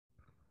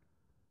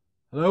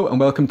Hello and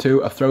welcome to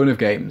A Throne of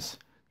Games.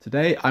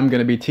 Today I'm going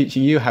to be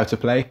teaching you how to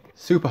play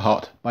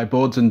SUPERHOT by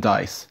Boards and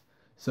Dice.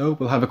 So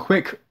we'll have a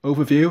quick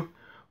overview,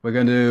 we're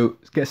going to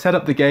set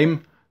up the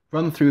game,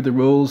 run through the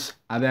rules,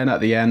 and then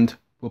at the end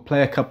we'll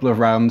play a couple of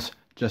rounds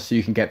just so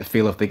you can get the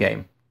feel of the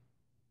game.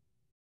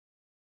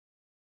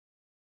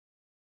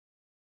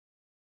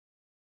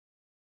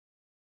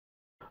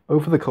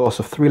 Over the course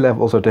of 3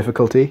 levels of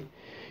difficulty,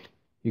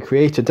 you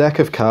create a deck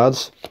of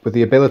cards with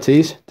the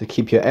abilities to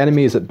keep your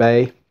enemies at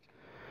bay,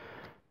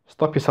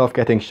 stop yourself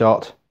getting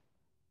shot,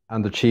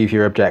 and achieve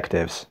your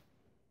objectives.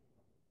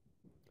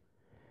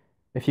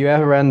 If you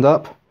ever end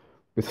up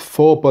with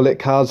 4 bullet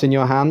cards in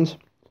your hand,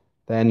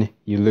 then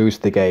you lose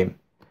the game.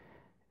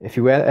 If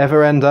you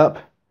ever end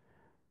up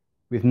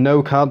with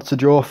no cards to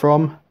draw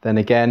from, then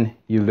again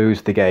you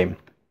lose the game.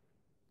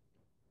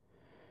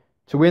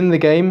 To win the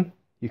game,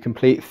 you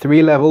complete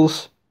 3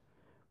 levels,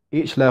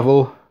 each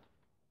level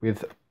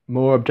with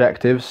more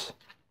objectives.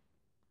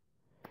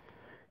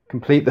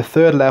 Complete the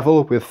 3rd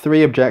level with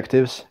 3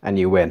 objectives and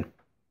you win.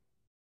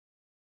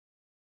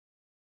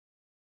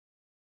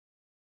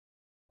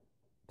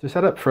 To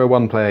set up for a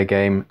 1-player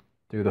game,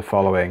 do the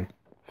following.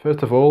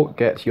 First of all,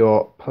 get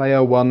your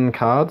player 1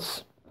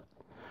 cards,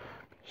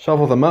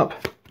 shuffle them up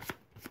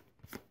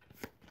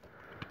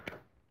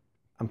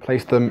and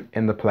place them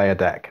in the player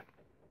deck.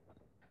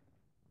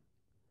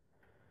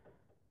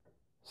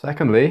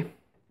 Secondly,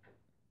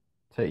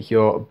 take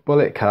your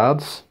bullet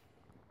cards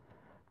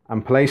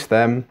and place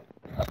them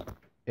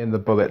in the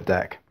bullet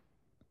deck.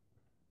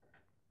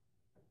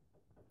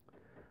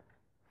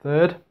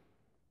 Third,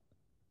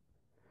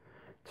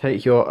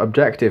 take your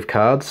objective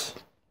cards,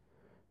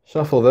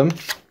 shuffle them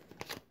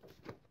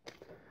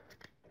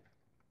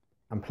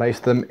and place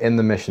them in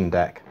the mission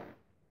deck.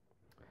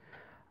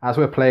 As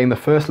we're playing the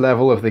first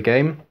level of the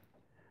game,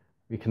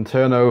 we can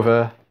turn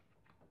over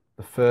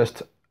the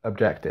first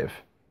objective.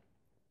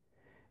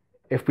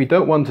 If we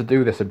don't want to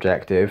do this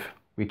objective,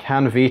 we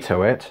can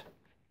veto it.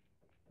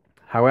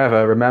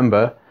 However,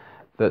 remember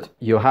that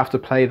you'll have to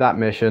play that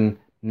mission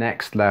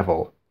next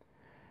level.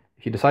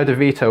 If you decide to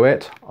veto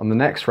it, on the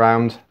next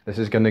round, this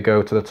is going to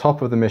go to the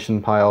top of the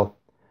mission pile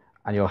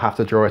and you'll have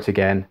to draw it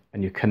again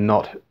and you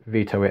cannot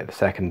veto it the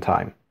second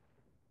time.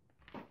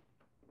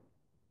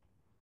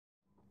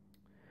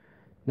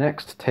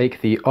 Next, take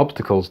the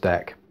obstacles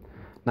deck.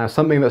 Now,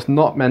 something that's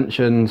not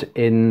mentioned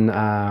in,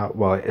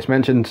 it's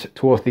mentioned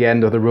towards the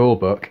end of the rule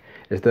book,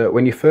 is that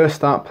when you first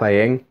start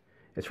playing,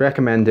 it's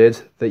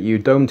recommended that you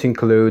don't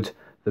include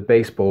the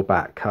baseball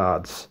bat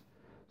cards.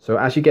 So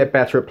as you get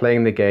better at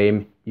playing the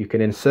game, you can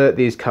insert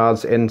these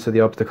cards into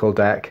the obstacle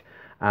deck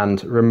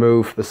and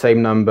remove the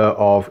same number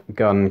of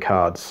gun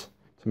cards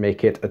to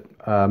make it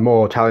a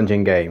more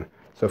challenging game.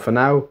 So for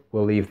now,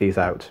 we'll leave these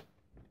out.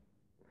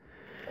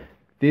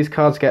 These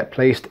cards get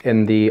placed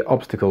in the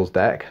obstacles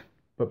deck.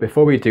 But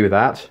before we do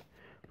that,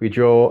 we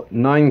draw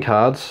 9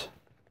 cards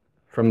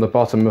from the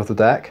bottom of the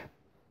deck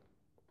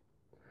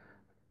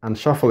and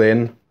shuffle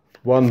in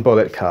 1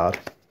 bullet card.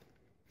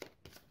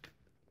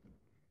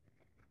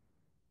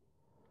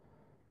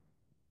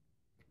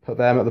 Put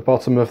them at the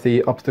bottom of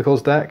the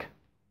obstacles deck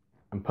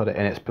and put it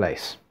in its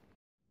place.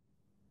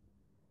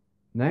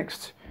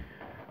 Next,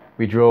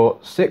 we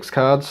draw 6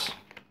 cards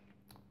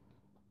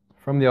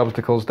from the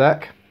obstacles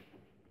deck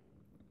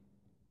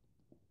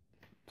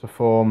to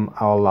form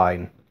our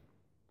line.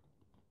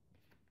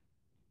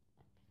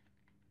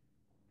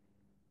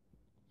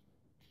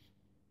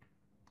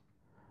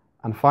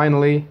 And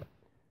finally,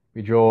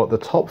 we draw the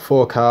top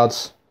 4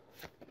 cards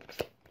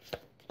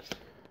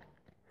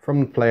from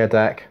the player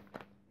deck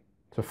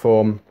to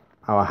form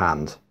our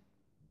hand.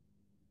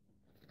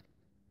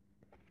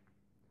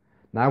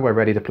 Now we're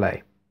ready to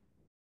play.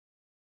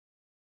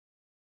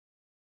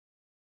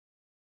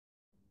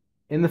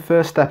 In the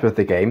first step of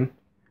the game,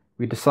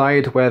 we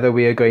decide whether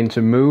we are going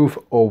to move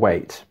or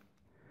wait.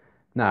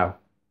 Now,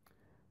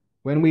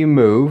 when we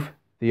move,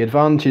 the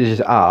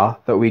advantages are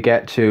that we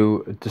get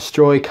to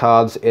destroy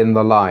cards in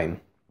the line.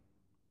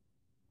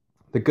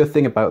 The good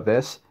thing about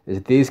this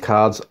is these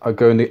cards are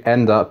going to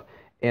end up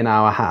in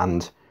our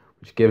hand,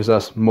 which gives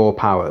us more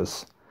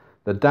powers.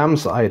 The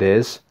downside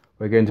is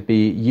we're going to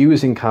be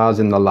using cards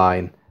in the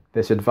line.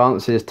 This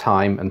advances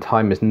time, and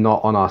time is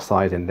not on our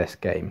side in this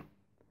game.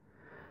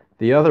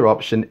 The other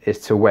option is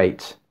to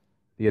wait.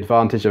 The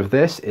advantage of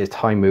this is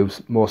time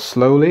moves more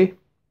slowly.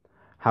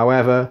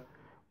 However,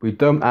 we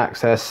don't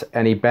access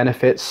any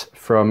benefits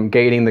from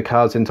gaining the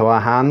cards into our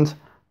hand,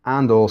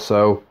 and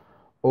also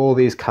all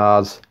these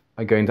cards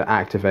are going to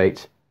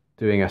activate,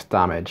 doing us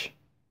damage.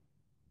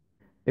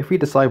 If we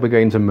decide we're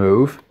going to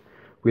move,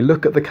 we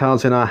look at the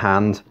cards in our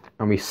hand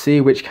and we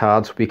see which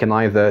cards we can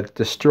either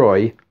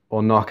destroy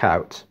or knock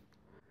out.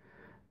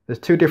 There's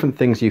 2 different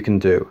things you can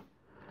do.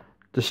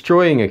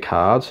 Destroying a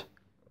card,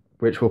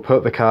 which will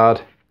put the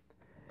card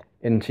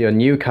into your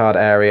new card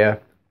area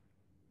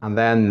and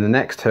then the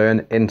next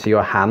turn into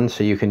your hand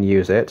so you can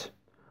use it,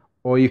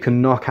 or you can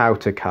knock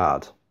out a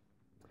card,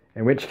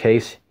 in which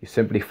case you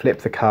simply flip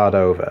the card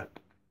over.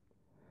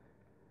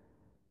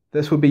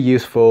 This will be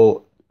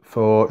useful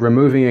for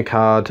removing a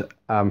card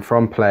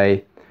from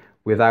play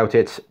without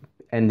it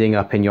ending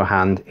up in your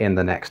hand in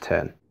the next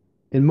turn.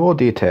 In more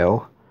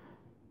detail,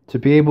 to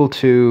be able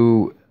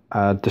to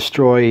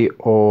destroy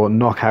or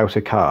knock out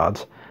a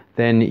card,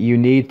 then you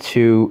need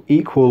to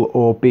equal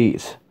or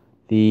beat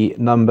the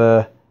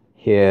number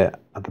here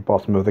at the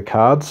bottom of the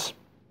cards.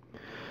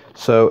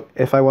 So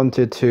if I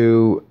wanted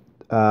to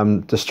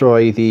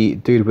destroy the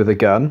dude with a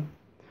gun,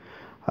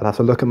 I'd have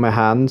to look at my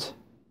hand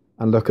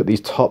and look at these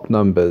top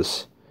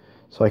numbers.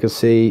 So I can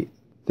see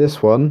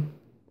this one,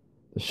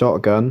 the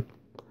shotgun,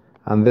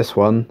 and this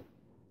one,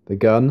 the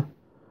gun,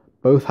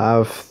 both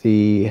have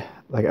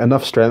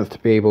enough strength to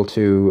be able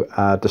to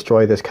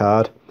destroy this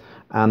card,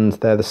 and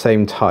they're the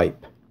same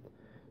type.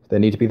 They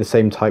need to be the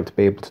same type to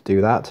be able to do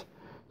that.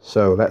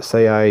 So let's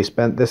say I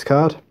spent this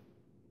card.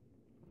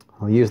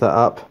 I'll use that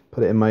up,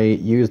 put it in my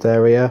used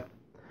area,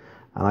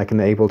 and I can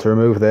be able to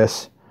remove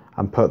this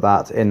and put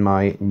that in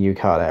my new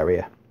card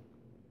area.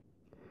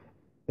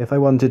 If I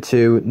wanted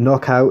to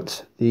knock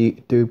out the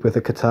dude with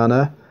a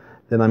katana,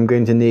 then I'm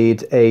going to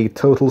need a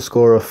total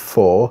score of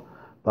 4,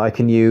 but I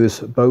can use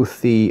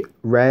both the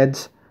red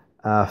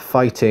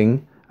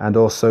fighting and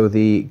also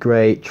the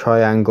grey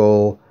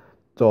triangle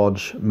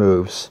dodge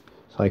moves.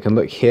 So I can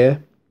look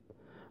here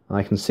and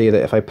I can see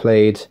that if I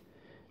played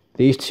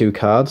these two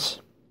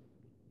cards,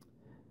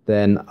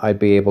 then I'd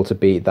be able to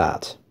beat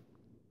that.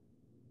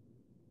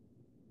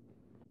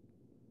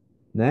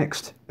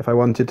 Next, if I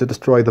wanted to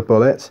destroy the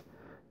bullet,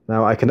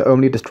 now I can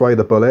only destroy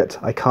the bullet,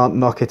 I can't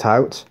knock it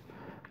out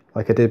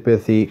like I did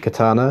with the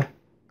katana.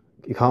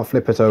 You can't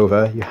flip it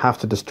over, you have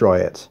to destroy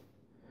it.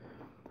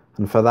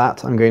 And for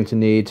that I'm going to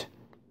need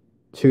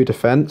 2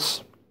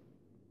 defense,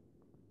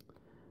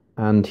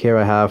 and here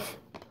I have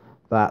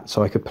that,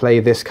 so I could play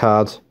this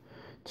card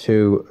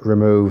to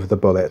remove the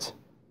bullet.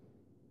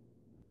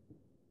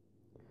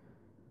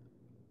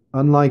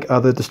 Unlike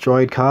other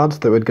destroyed cards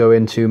that would go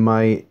into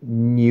my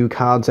new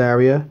cards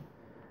area,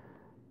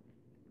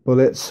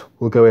 bullets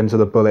will go into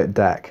the bullet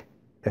deck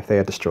if they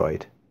are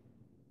destroyed.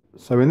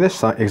 So in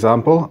this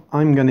example,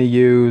 I'm going to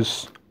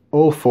use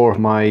all 4 of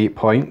my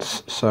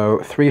points, so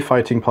 3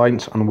 fighting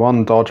points and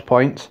 1 dodge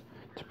point,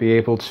 to be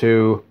able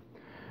to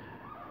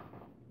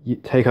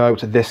take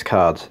out this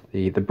card,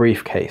 the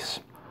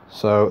briefcase.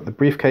 So the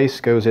briefcase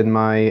goes in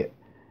my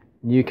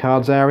new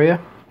cards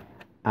area,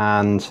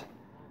 and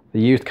the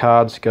used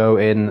cards go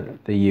in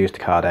the used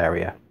card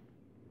area.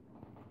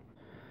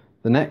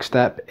 The next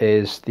step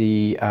is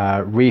the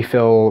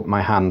refill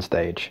my hand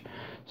stage.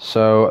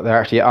 So there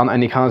actually aren't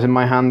any cards in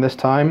my hand this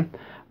time.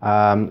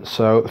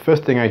 So the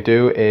first thing I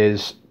do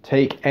is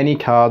take any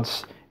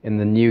cards in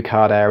the new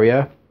card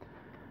area,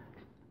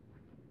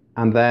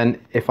 and then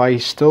if I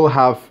still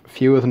have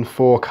fewer than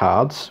 4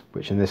 cards,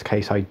 which in this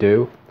case I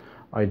do,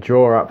 I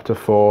draw up to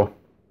 4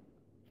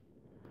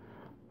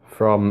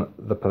 from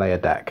the player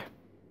deck.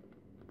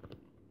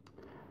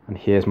 And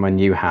here's my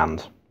new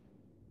hand.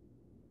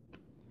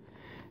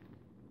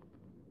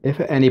 If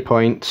at any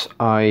point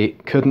I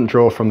couldn't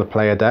draw from the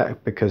player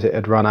deck because it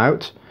had run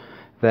out,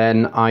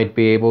 then I'd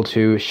be able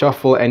to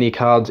shuffle any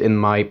cards in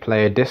my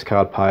player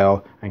discard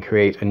pile and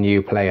create a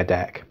new player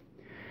deck.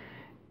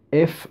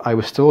 If I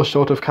was still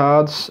short of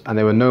cards and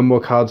there were no more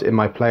cards in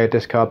my player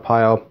discard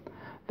pile,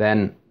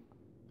 then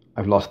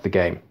I've lost the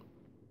game.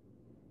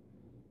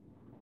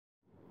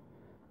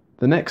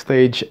 The next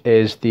stage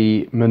is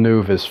the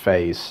maneuvers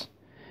phase.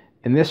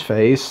 In this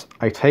phase,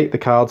 I take the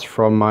cards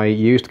from my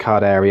used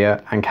card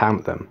area and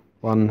count them.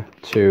 1,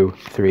 2,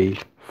 3,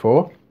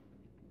 4.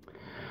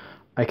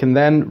 I can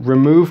then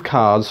remove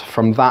cards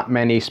from that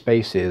many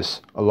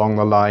spaces along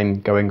the line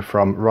going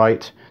from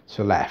right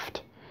to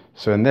left.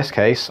 So in this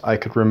case, I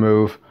could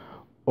remove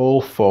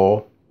all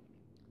 4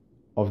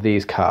 of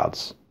these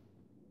cards.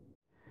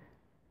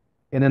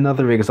 In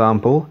another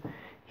example,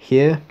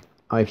 here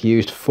I've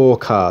used 4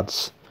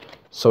 cards.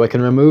 So I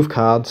can remove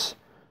cards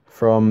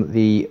from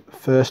the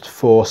first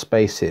 4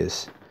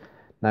 spaces.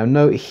 Now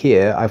note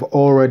here, I've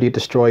already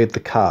destroyed the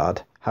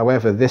card.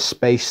 However, this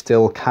space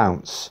still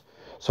counts.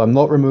 So I'm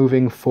not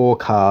removing 4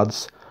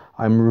 cards,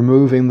 I'm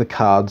removing the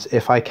cards,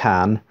 if I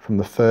can, from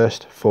the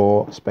first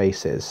 4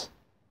 spaces.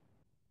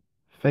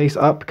 Face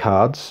up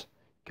cards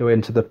go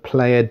into the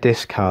player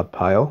discard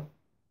pile.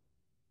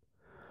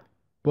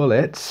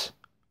 Bullets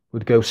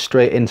would go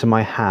straight into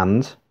my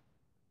hand.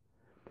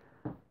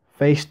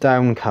 Face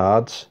down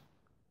cards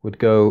would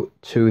go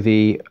to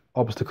the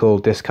obstacle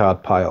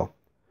discard pile.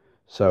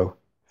 So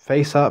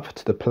face up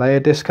to the player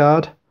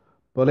discard,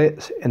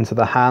 bullets into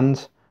the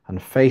hand,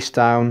 and face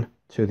down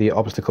to the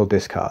obstacle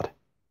discard.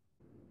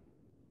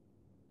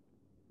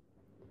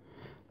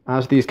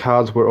 As these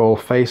cards were all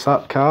face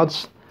up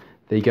cards,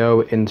 they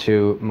go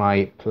into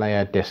my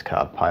player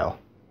discard pile.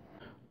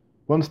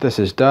 Once this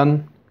is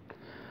done,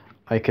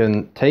 I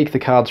can take the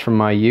cards from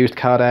my used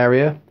card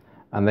area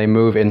and they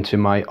move into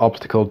my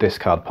obstacle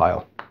discard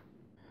pile.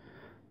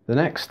 The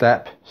next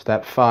step,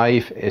 step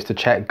 5, is to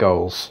check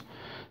goals.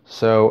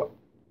 So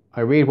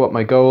I read what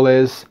my goal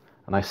is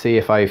and I see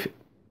if I've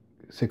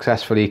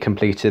successfully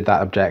completed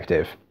that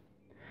objective.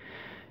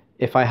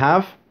 If I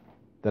have,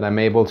 then I'm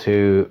able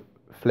to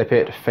flip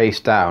it face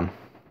down.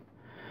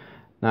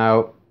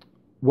 Now,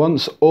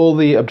 once all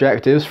the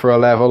objectives for a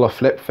level are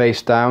flipped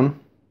face down,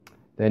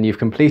 then you've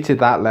completed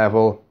that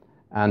level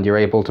and you're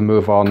able to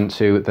move on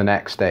to the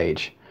next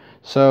stage.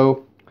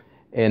 So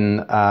in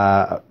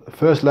the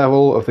first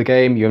level of the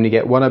game, you only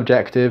get one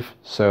objective,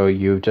 so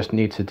you just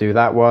need to do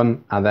that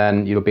one, and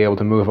then you'll be able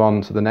to move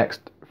on to the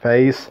next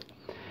phase.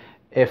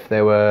 If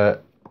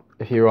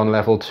you're on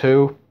level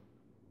 2,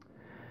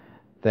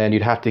 then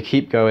you'd have to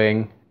keep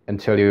going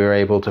until you were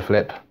able to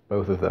flip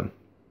both of them.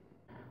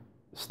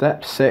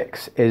 Step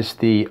 6 is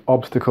the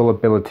obstacle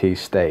abilities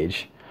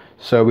stage.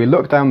 So we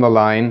look down the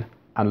line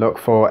and look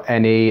for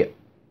any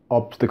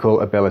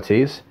obstacle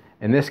abilities.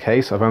 In this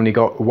case, I've only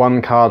got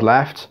one card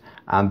left,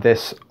 and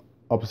this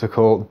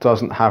obstacle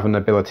doesn't have an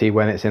ability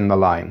when it's in the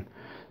line.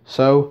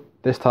 So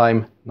this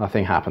time,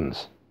 nothing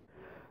happens.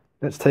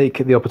 Let's take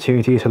the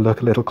opportunity to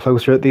look a little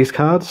closer at these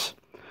cards.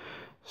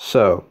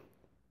 So,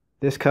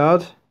 this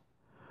card,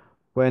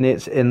 when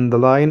it's in the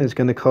line, is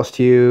going to cost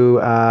you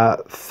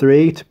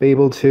 3 to be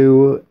able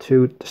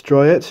to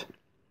destroy it.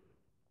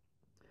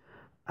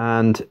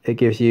 And it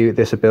gives you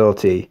this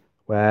ability,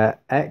 where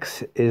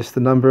X is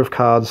the number of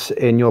cards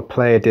in your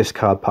player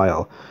discard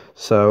pile.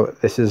 So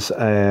this is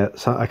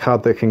a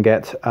card that can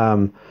get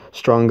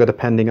stronger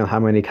depending on how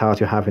many cards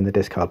you have in the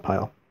discard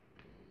pile.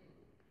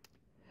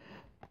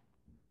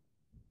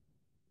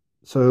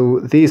 So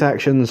these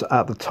actions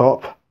at the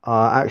top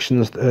are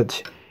actions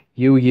that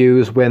you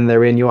use when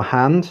they're in your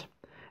hand.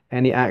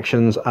 Any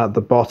actions at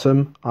the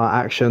bottom are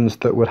actions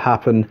that would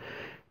happen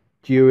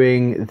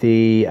during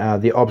the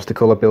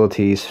obstacle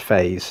abilities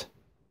phase.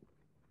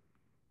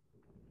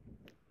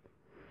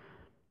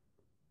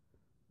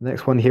 The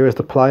next one here is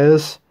the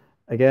pliers.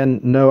 Again,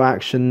 no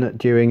action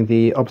during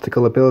the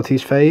obstacle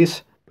abilities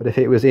phase, but if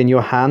it was in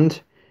your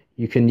hand,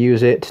 you can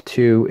use it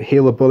to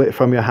heal a bullet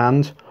from your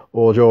hand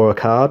or draw a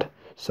card,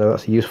 so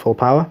that's a useful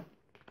power.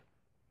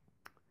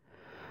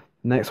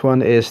 Next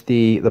one is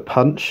the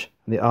punch,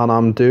 the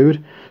unarmed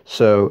dude.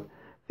 So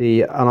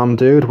the unarmed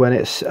dude, when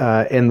it's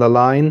in the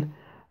line,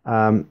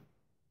 it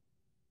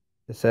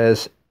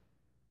says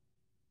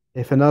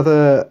if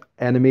another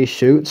enemy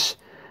shoots,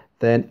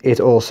 then it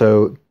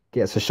also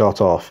gets a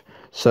shot off.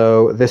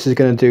 So this is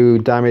going to do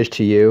damage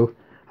to you.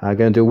 Going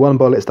to do 1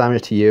 bullet's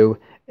damage to you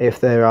if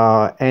there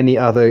are any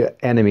other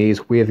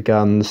enemies with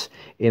guns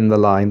in the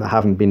line that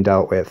haven't been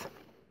dealt with.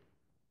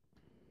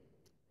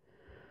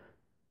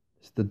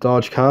 It's the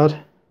dodge card.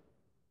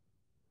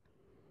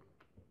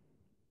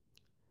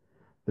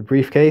 The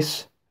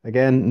briefcase,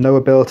 again, no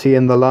ability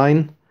in the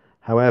line.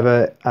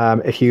 However,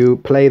 if you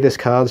play this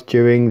card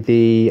during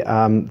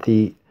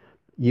the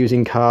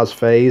using cards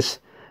phase,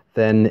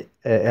 then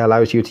it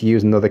allows you to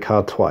use another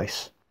card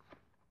twice.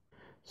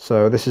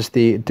 So this is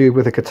the dude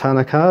with a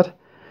katana card.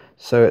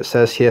 So it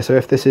says here, so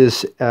if this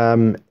is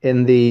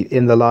in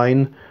the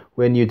line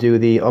when you do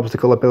the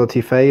obstacle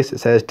ability phase, it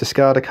says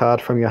discard a card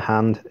from your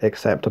hand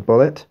except a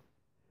bullet.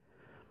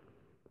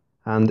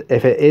 And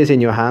if it is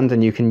in your hand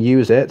and you can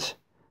use it,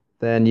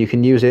 then you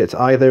can use it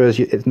either as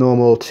its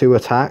normal to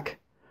attack,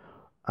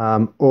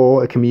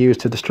 or it can be used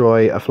to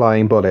destroy a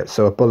flying bullet,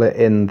 so a bullet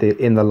in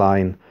the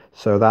line.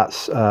 So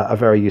that's a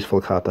very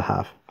useful card to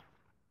have.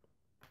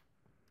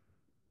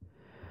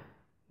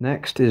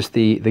 Next is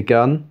the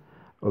gun,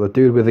 or the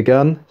dude with the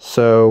gun.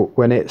 So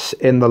when it's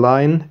in the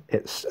line,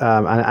 and it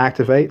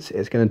activates,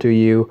 it's going to do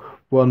you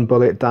 1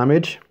 bullet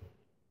damage.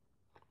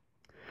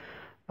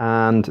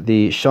 And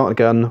the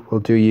shotgun will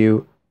do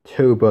you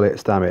 2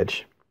 bullets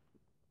damage.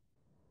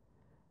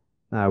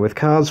 Now with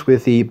cards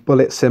with the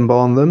bullet symbol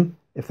on them,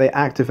 if they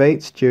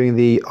activate during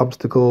the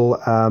obstacle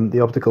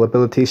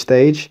ability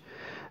stage,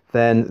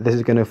 then this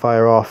is going to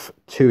fire off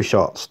 2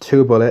 shots,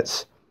 2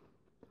 bullets,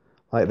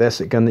 like this.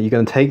 You're going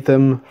to take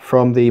them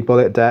from the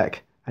bullet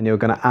deck and you're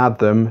going to add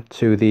them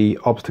to the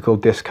obstacle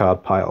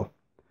discard pile.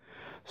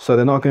 So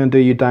they're not going to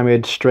do you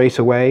damage straight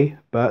away,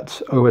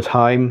 but over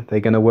time they're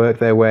going to work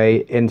their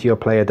way into your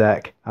player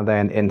deck and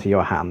then into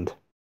your hand.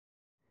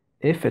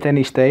 If at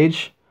any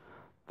stage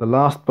the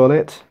last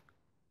bullet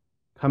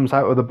comes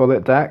out of the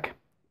bullet deck,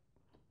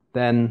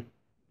 then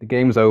the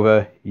game's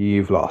over,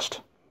 you've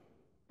lost.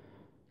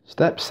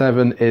 Step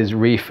 7 is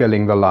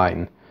refilling the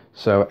line.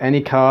 So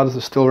any cards that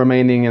are still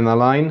remaining in the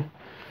line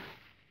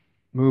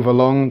move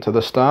along to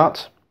the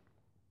start,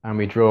 and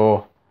we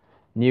draw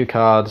new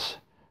cards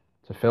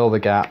to fill the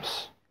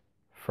gaps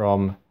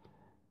from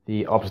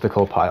the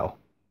obstacle pile.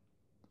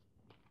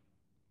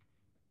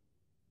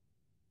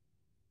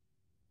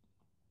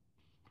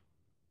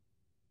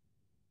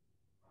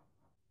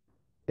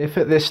 If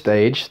at this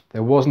stage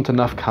there wasn't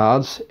enough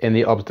cards in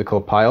the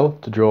obstacle pile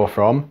to draw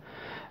from,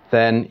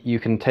 then you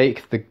can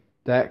take the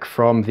deck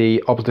from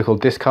the obstacle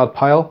discard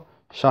pile,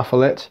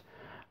 shuffle it,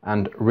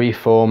 and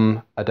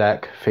reform a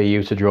deck for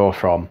you to draw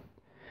from.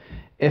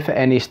 If at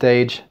any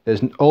stage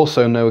there's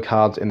also no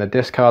cards in the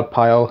discard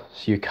pile,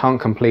 so you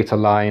can't complete a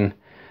line,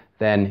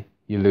 then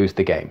you lose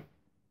the game.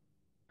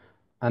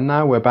 And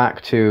now we're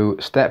back to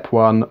step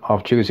 1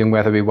 of choosing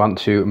whether we want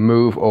to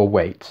move or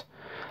wait.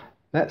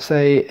 Let's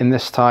say in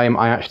this time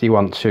I actually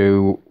want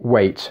to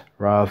wait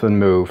rather than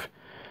move.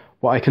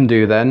 What I can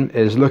do then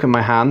is look at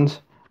my hand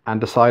and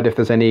decide if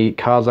there's any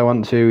cards I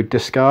want to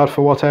discard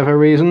for whatever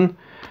reason,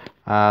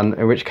 and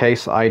in which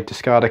case I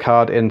discard a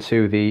card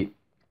into the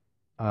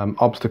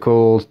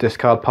obstacles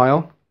discard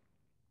pile.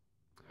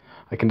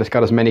 I can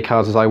discard as many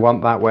cards as I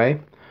want that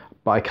way,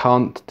 but I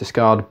can't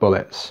discard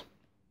bullets.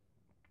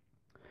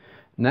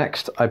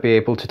 Next, I'd be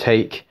able to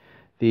take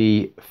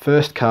the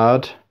first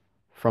card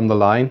from the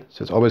line,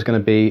 so it's always going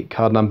to be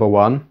card number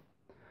 1,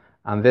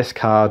 and this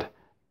card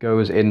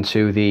goes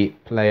into the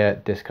player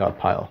discard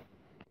pile.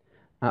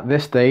 At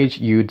this stage,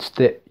 you'd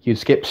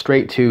skip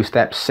straight to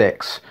step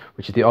 6,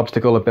 which is the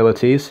obstacle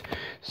abilities.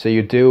 So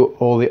you do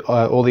all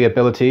the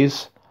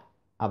abilities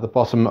at the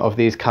bottom of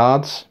these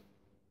cards,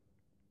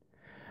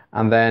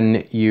 and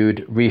then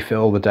you'd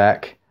refill the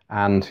deck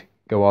and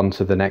go on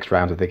to the next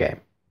round of the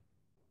game.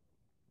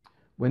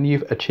 When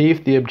you've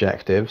achieved the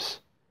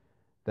objectives,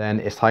 then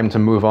it's time to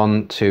move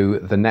on to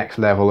the next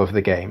level of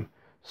the game.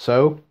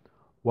 So,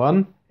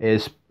 1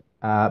 is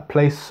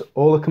place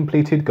all the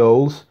completed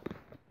goals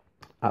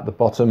at the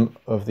bottom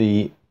of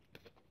the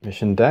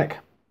mission deck.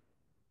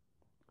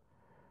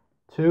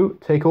 2,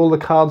 take all the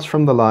cards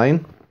from the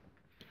line,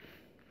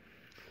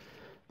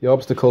 the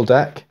obstacle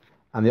deck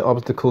and the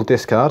obstacle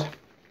discard,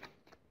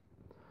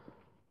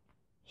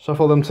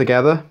 shuffle them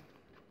together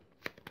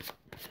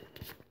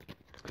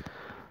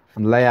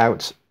and lay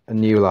out a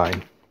new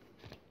line.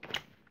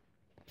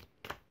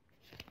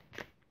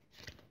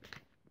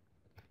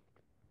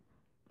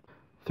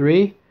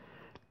 3,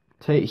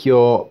 take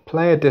your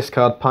player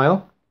discard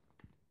pile,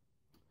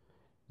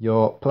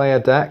 your player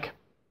deck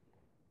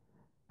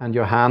and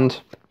your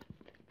hand,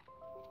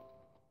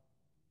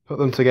 put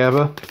them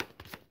together,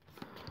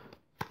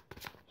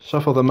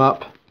 shuffle them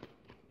up,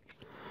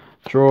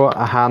 draw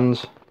a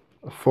hand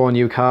of 4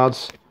 new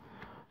cards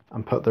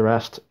and put the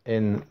rest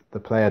in the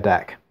player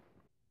deck.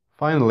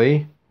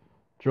 Finally,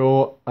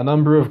 draw a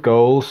number of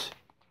goals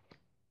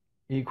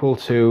equal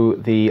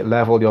to the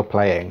level you're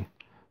playing.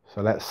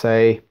 So let's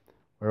say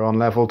we're on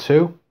level 2,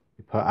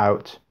 you put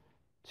out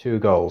 2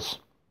 goals.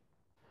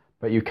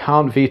 But you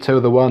can't veto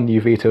the one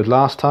you vetoed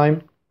last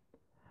time,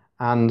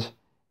 and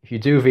if you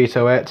do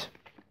veto it,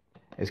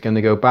 it's going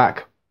to go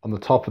back on the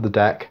top of the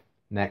deck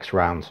next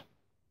round.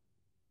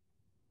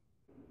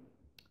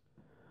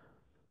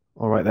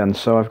 Alright then,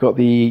 so I've got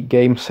the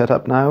game set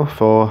up now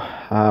for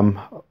a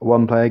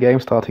 1-player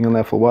game starting in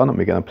level 1, and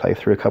we're going to play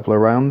through a couple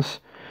of rounds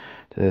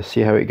to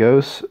see how it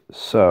goes.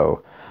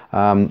 So,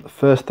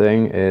 first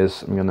thing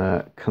is I'm going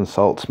to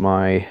consult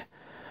my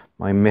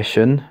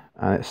mission,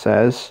 and it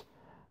says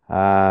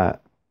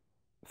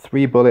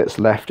 3 bullets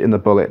left in the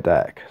bullet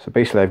deck. So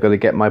basically I've got to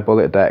get my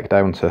bullet deck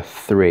down to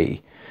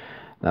 3.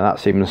 Now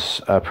that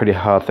seems a pretty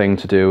hard thing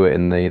to do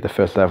in the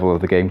first level of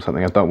the game,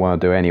 something I don't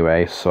want to do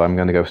anyway, so I'm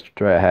going to go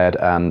straight ahead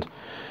and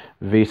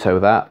veto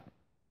that.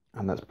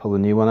 And let's pull a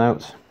new one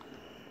out.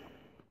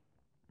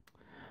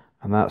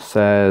 And that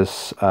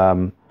says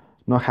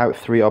knock out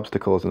 3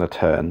 obstacles in a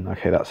turn.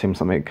 Okay, that seems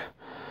something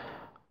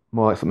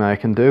more like something I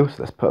can do, so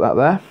let's put that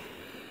there.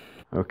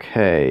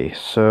 Okay,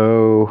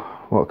 so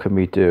what can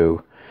we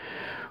do?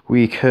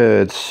 We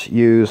could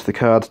use the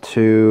card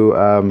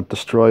to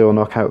destroy or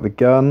knock out the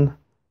gun.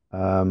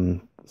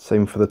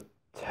 Same for the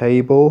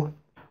table.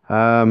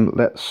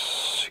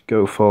 Let's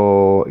go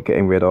for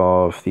getting rid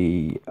of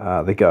the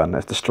gun.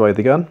 Let's destroy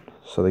the gun.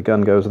 So the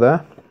gun goes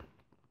there.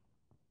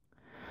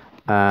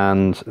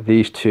 And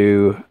these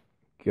 2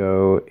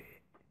 go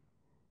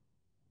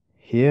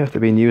here after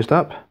being used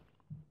up.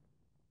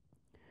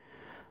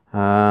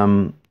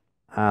 And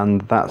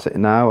that's it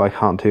now. I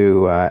can't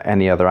do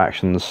any other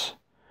actions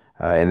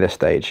in this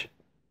stage.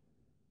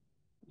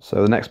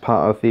 So the next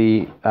part of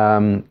the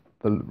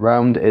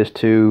round is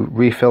to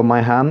refill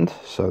my hand.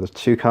 So there's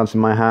 2 cards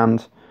in my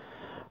hand.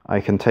 I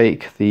can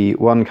take the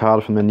 1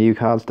 card from the new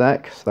cards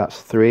deck, so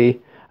that's 3,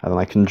 and then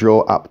I can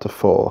draw up to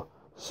 4.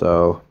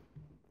 So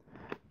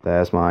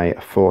there's my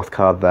 4th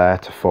card there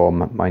to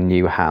form my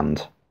new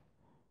hand.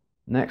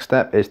 Next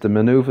step is the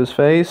maneuvers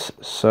phase.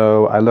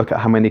 So I look at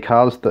how many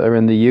cards that are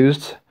in the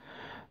used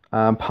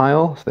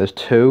pile. So there's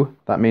 2.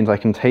 That means I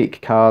can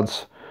take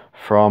cards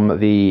from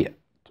the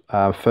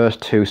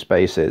first 2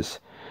 spaces.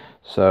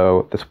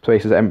 So this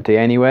place is empty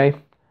anyway,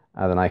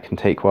 and then I can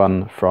take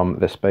one from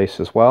this space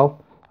as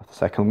well. That's the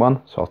second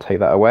one, so I'll take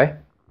that away.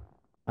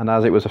 And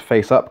as it was a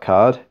face-up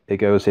card, it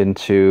goes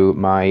into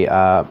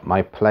my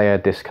my player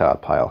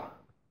discard pile.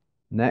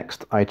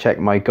 Next, I check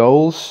my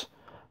goals,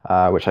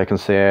 which I can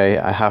say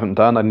I haven't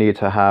done. I need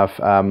to have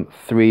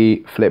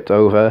 3 flipped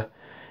over,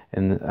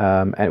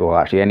 well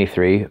actually any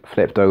 3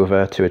 flipped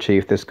over to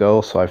achieve this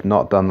goal, so I've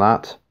not done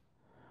that.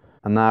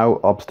 And now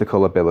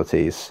obstacle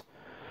abilities.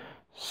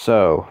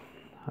 So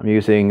I'm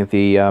using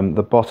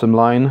the bottom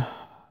line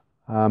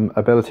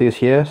abilities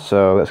here.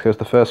 So let's go to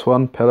the first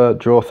one, pillar,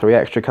 draw 3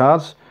 extra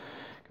cards.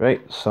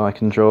 Great, so I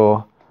can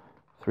draw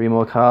 3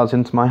 more cards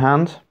into my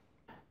hand.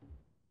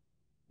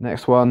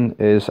 Next one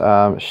is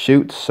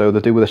shoot, so the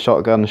dude with a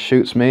shotgun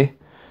shoots me.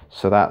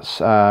 So that's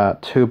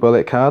 2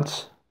 bullet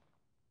cards.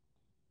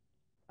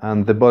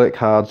 And the bullet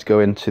cards go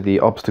into the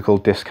obstacle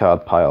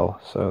discard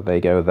pile. So they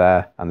go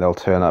there and they'll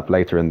turn up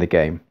later in the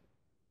game.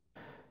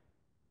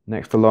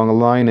 Next along the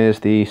line is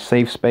the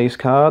safe space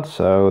card.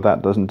 So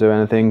that doesn't do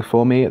anything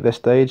for me at this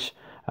stage.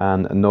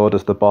 And nor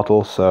does the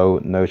bottle, so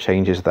no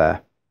changes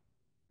there.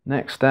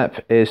 Next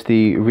step is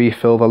the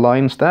refill the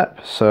line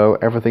step. So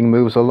everything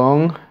moves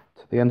along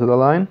to the end of the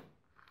line,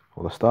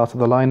 or the start of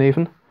the line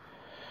even.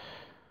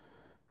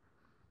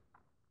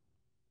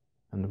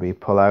 And we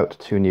pull out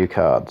 2 new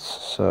cards.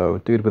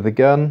 So dude with a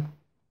gun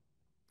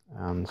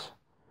and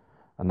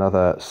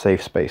another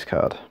safe space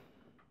card.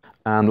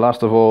 And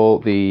last of all,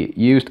 the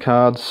used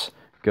cards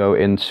go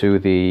into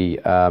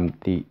the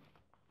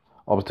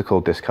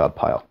obstacle discard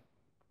pile.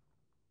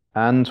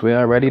 And we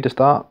are ready to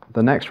start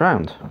the next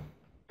round.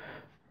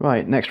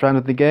 Right, next round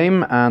of the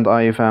game, and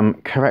I've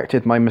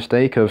corrected my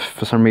mistake of,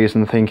 for some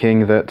reason,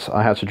 thinking that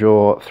I had to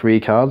draw 3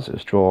 cards.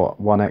 It's draw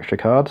 1 extra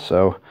card,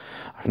 so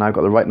I've now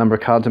got the right number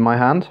of cards in my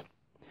hand.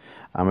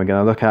 And we're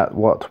going to look at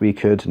what we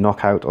could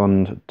knock out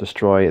and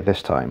destroy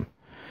this time.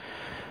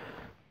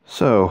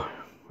 So,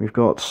 we've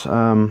got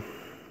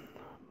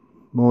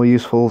more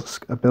useful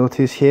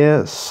abilities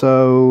here.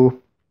 So,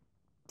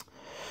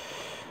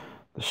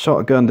 the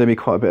shotgun did me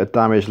quite a bit of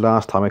damage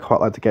last time. I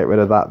quite like to get rid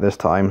of that this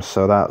time.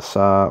 So that's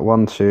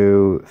 1,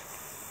 2,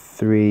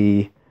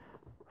 3,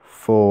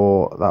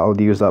 4.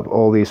 That'll use up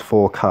all these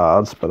 4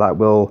 cards, but that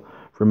will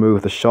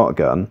remove the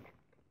shotgun.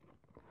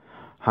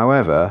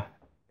 However,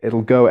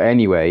 it'll go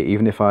anyway,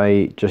 even if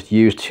I just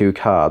use 2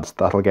 cards,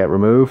 that'll get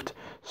removed.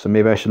 So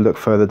maybe I should look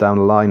further down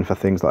the line for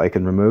things that I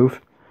can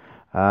remove.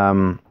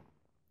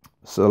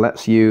 So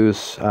let's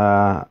use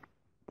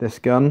this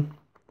gun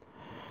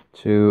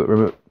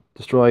to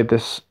destroy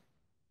this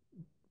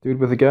dude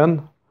with a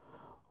gun.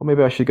 Or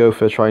maybe I should go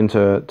for trying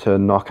to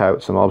knock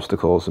out some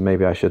obstacles, and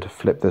maybe I should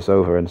flip this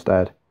over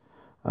instead.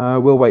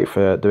 We'll wait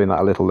for doing that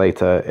a little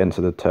later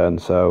into the turn,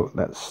 so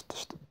let's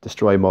just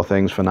destroy more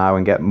things for now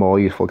and get more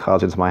useful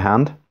cards into my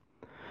hand.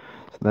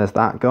 So there's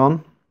that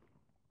gone.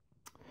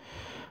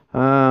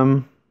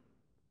 I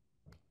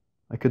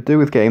could do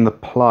with getting the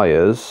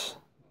pliers.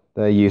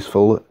 They're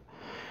useful,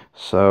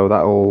 so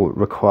that will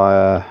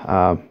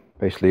require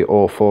basically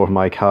all 4 of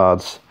my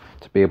cards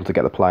to be able to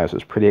get the pliers.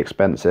 It's pretty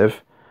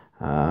expensive.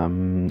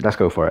 Let's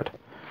go for it.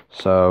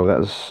 So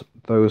that's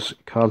those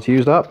cards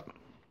used up,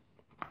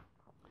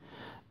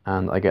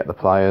 and I get the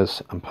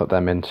pliers and put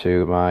them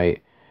into my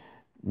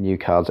new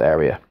cards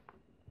area.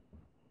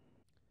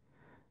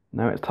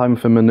 Now it's time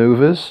for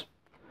maneuvers.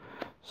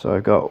 So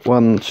I've got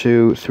 1,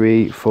 2,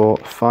 3, 4,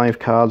 5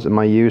 cards in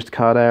my used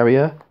card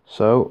area.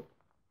 So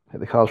hit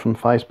the cards from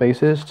 5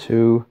 spaces.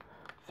 2,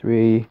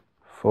 3,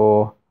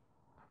 4,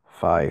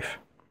 5.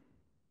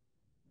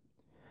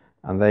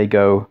 And they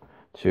go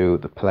to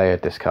the player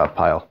discard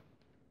pile.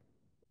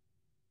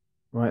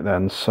 Right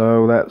then,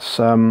 so let's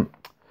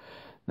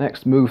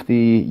next move the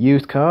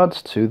used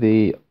cards to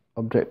the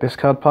object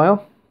discard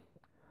pile.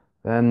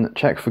 Then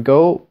check for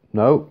goal.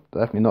 No,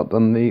 definitely not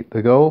done the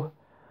goal.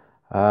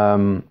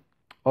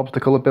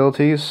 Obstacle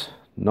abilities,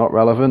 not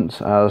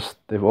relevant as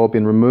they've all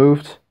been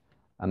removed.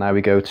 And now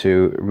we go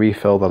to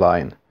refill the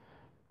line.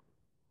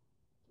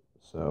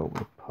 So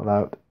we pull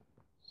out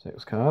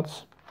 6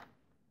 cards.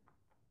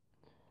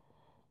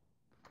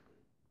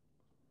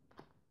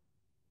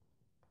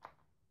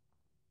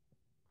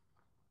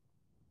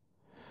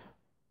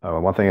 Oh,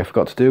 and one thing I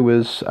forgot to do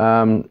was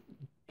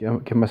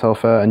give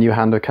myself a new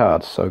hand of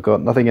cards. So I've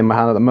got nothing in my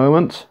hand at the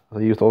moment. I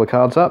used all the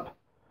cards up.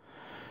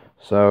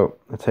 So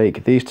I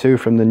take these 2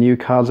 from the new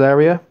cards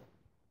area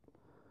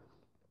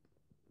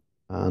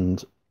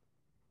and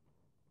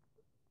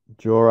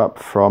draw up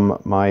from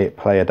my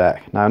player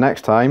deck. Now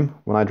next time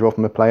when I draw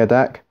from the player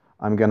deck,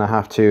 I'm going to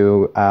have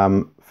to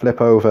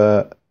flip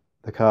over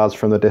the cards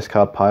from the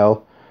discard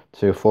pile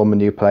to form a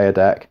new player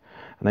deck.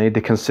 And I need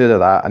to consider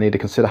that. I need to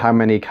consider how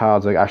many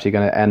cards are actually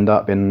going to end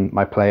up in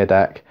my player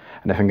deck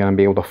and if I'm going to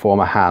be able to form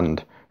a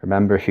hand.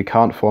 Remember, if you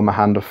can't form a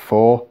hand of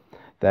 4,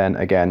 then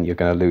again, you're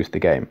going to lose the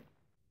game.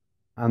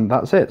 And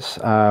that's it.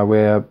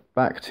 We're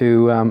back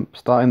to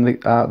starting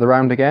the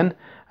round again,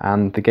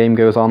 and the game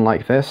goes on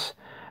like this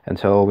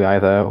until we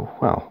either,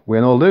 well,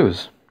 win or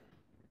lose.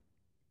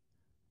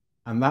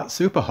 And that's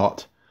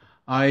SUPERHOT.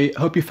 I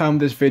hope you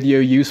found this video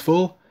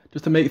useful.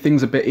 Just to make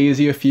things a bit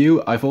easier for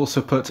you, I've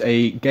also put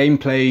a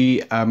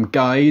gameplay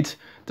guide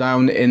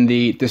down in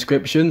the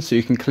description, so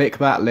you can click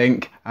that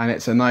link and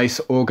it's a nice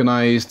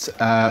organised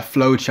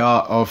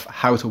flowchart of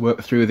how to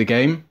work through the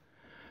game.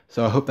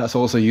 So I hope that's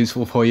also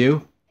useful for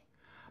you.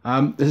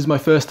 This is my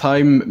first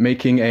time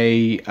making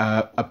a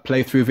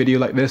playthrough video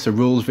like this, a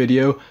rules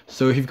video,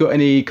 so if you've got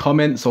any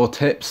comments or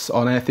tips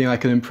on anything I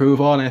can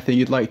improve on, anything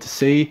you'd like to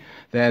see,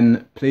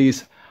 then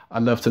please,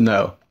 I'd love to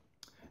know.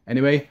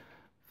 Anyway,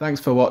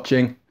 thanks for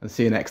watching and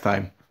see you next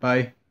time.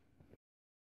 Bye.